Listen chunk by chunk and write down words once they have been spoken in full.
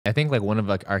I think like one of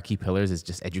like our key pillars is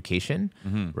just education,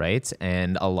 right?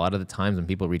 And a lot of the times when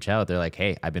people reach out, they're like,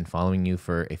 hey, I've been following you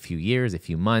for a few years, a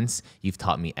few months. You've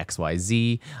taught me X, Y,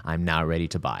 Z. I'm now ready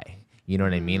to buy. You know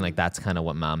what I mean? Like that's kind of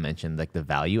what Mal mentioned, like the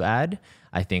value add.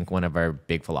 I think one of our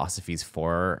big philosophies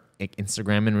for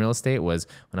Instagram and real estate was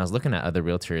when I was looking at other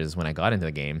realtors when I got into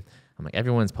the game, I'm like,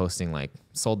 everyone's posting like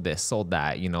sold this, sold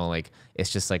that, you know, like it's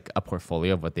just like a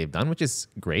portfolio of what they've done, which is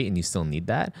great. And you still need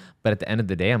that. But at the end of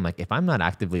the day, I'm like, if I'm not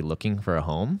actively looking for a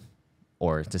home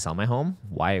or to sell my home,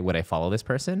 why would I follow this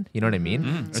person? You know what I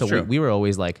mean? So we were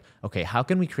always like, okay, how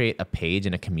can we create a page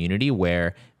and a community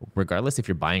where regardless if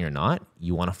you're buying or not,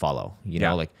 you want to follow, you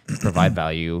know, like provide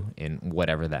value in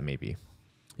whatever that may be.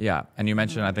 Yeah. And you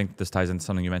mentioned, I think this ties into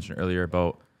something you mentioned earlier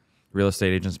about real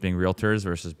estate agents being realtors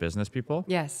versus business people.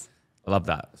 Yes. I love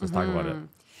that. So let's talk about it.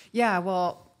 Yeah,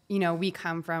 well, you know, we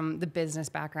come from the business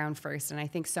background first. And I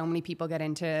think so many people get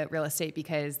into real estate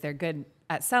because they're good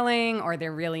at selling or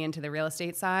they're really into the real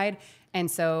estate side. And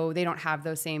so they don't have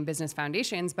those same business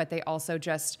foundations, but they also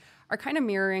just are kind of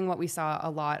mirroring what we saw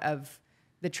a lot of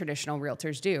the traditional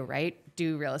realtors do, right?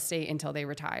 Do real estate until they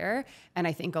retire. And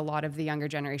I think a lot of the younger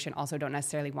generation also don't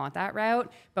necessarily want that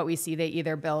route, but we see they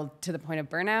either build to the point of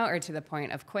burnout or to the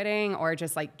point of quitting or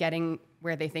just like getting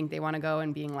where they think they want to go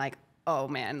and being like, oh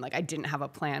man, like I didn't have a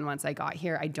plan once I got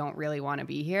here. I don't really want to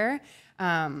be here.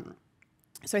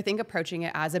 So I think approaching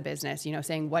it as a business, you know,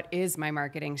 saying, what is my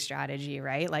marketing strategy,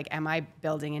 right? Like, am I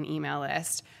building an email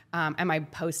list? Am I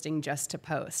posting just to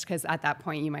post? Because at that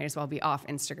point, you might as well be off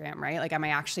Instagram, right? Like, am I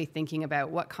actually thinking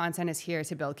about what content is here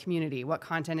to build community? What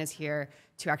content is here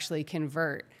to actually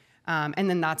convert? And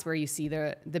then that's where you see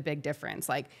the big difference.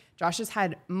 Like Josh has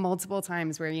had multiple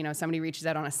times where, you know, somebody reaches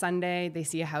out on a Sunday, they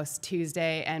see a house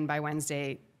Tuesday, and by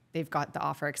Wednesday, they've got the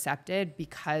offer accepted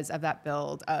because of that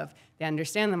build of they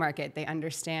understand the market, they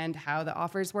understand how the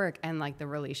offers work, and like the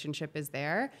relationship is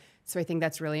there. So I think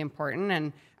that's really important.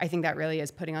 And I think that really is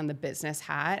putting on the business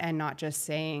hat and not just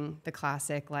saying the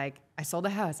classic, like, I sold a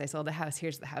house,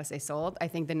 here's the house I sold. I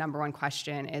think the number one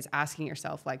question is asking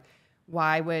yourself, like,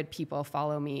 why would people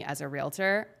follow me as a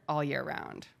realtor all year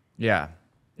round? Yeah.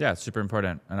 Yeah, it's super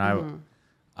important. And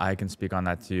I can speak on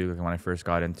that too. Like when I first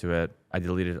got into it, I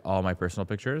deleted all my personal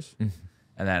pictures.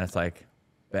 And then it's like,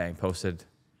 bang, posted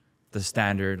the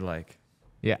standard, like,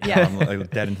 I'm like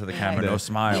dead into the camera, no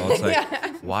smile. It's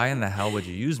like, why in the hell would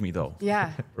you use me though?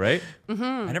 Yeah. Right?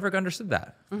 I never understood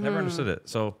that. Never understood it.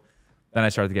 So then I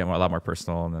started to get a lot more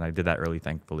personal, and then I did that early,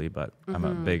 thankfully. But I'm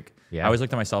a big, I always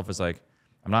looked at myself as like,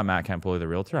 I'm not Matt Campoli, the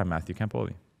realtor. I'm Matthew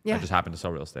Campoli. I just happen to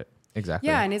sell real estate. Exactly.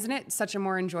 Yeah, and isn't it such a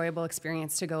more enjoyable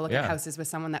experience to go look at houses with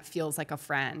someone that feels like a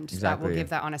friend that will give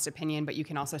that honest opinion, but you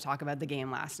can also talk about the game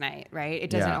last night, right? It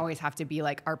doesn't always have to be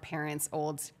like our parents'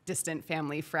 old distant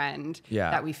family friend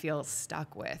that we feel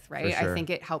stuck with, right? Sure. I think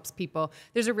it helps people.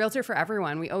 There's a realtor for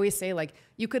everyone. We always say like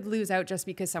you could lose out just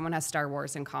because someone has Star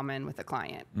Wars in common with a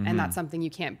client, and that's something you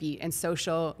can't beat. And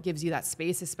social gives you that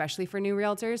space, especially for new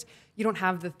realtors. You don't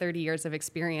have the 30 years of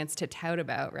experience to tout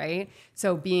about, right?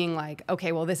 So being like,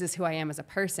 okay, well, this is who I am as a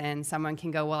person. Someone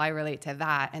can go, well, I relate to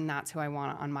that, and that's who I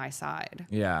want on my side.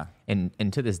 Yeah. And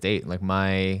to this date, like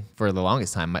for the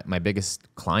longest time, my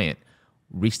biggest client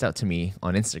reached out to me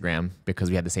on Instagram because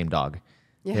we had the same dog.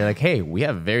 Yeah. They're like, hey, we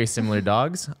have very similar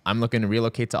dogs. I'm looking to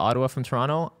relocate to Ottawa from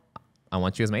Toronto. I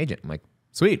want you as my agent. I'm like,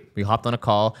 sweet. We hopped on a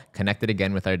call, connected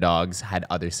again with our dogs, had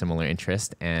other similar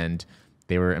interests, and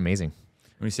they were amazing.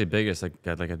 When you say biggest, like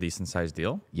a decent sized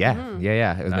deal? Yeah.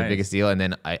 It was my biggest deal. And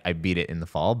then I beat it in the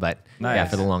fall. But yeah,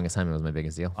 for the longest time, it was my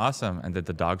biggest deal. Awesome. And did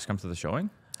the dogs come to the showing?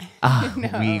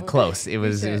 We close. It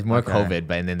was more COVID,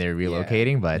 but and then they're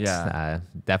relocating. But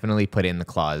definitely put in the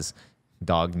clause,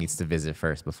 dog needs to visit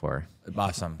first before.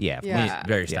 Awesome. Yeah.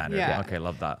 Very standard. Yeah. Okay,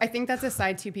 love that. I think that's a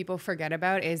side too people forget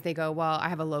about is they go, well, I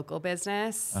have a local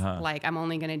business. Like I'm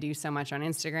only going to do so much on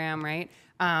Instagram, right?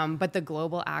 But the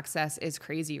global access is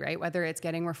crazy, right? Whether it's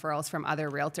getting referrals from other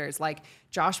realtors, like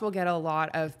Josh will get a lot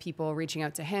of people reaching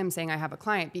out to him saying, I have a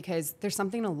client, because there's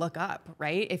something to look up,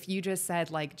 right? If you just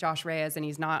said like Josh Reyes and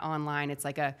he's not online, it's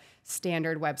like a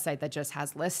standard website that just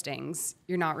has listings.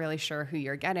 You're not really sure who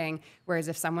you're getting. Whereas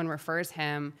if someone refers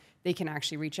him, they can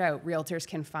actually reach out. Realtors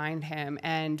can find him.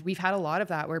 And we've had a lot of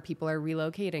that where people are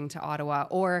relocating to Ottawa,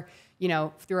 or, you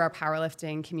know, through our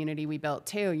powerlifting community we built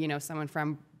too, you know, someone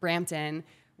from Brampton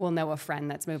will know a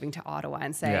friend that's moving to Ottawa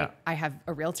and say, I have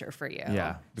a realtor for you.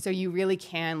 Yeah. So you really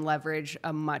can leverage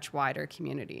a much wider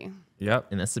community. Yep.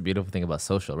 And that's the beautiful thing about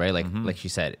social, right? Like like she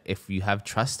said, if you have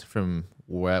trust from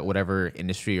whatever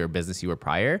industry or business you were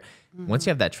prior, once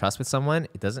you have that trust with someone,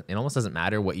 it almost doesn't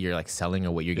matter what you're like selling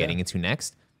or what you're getting into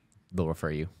next, they'll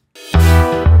refer you.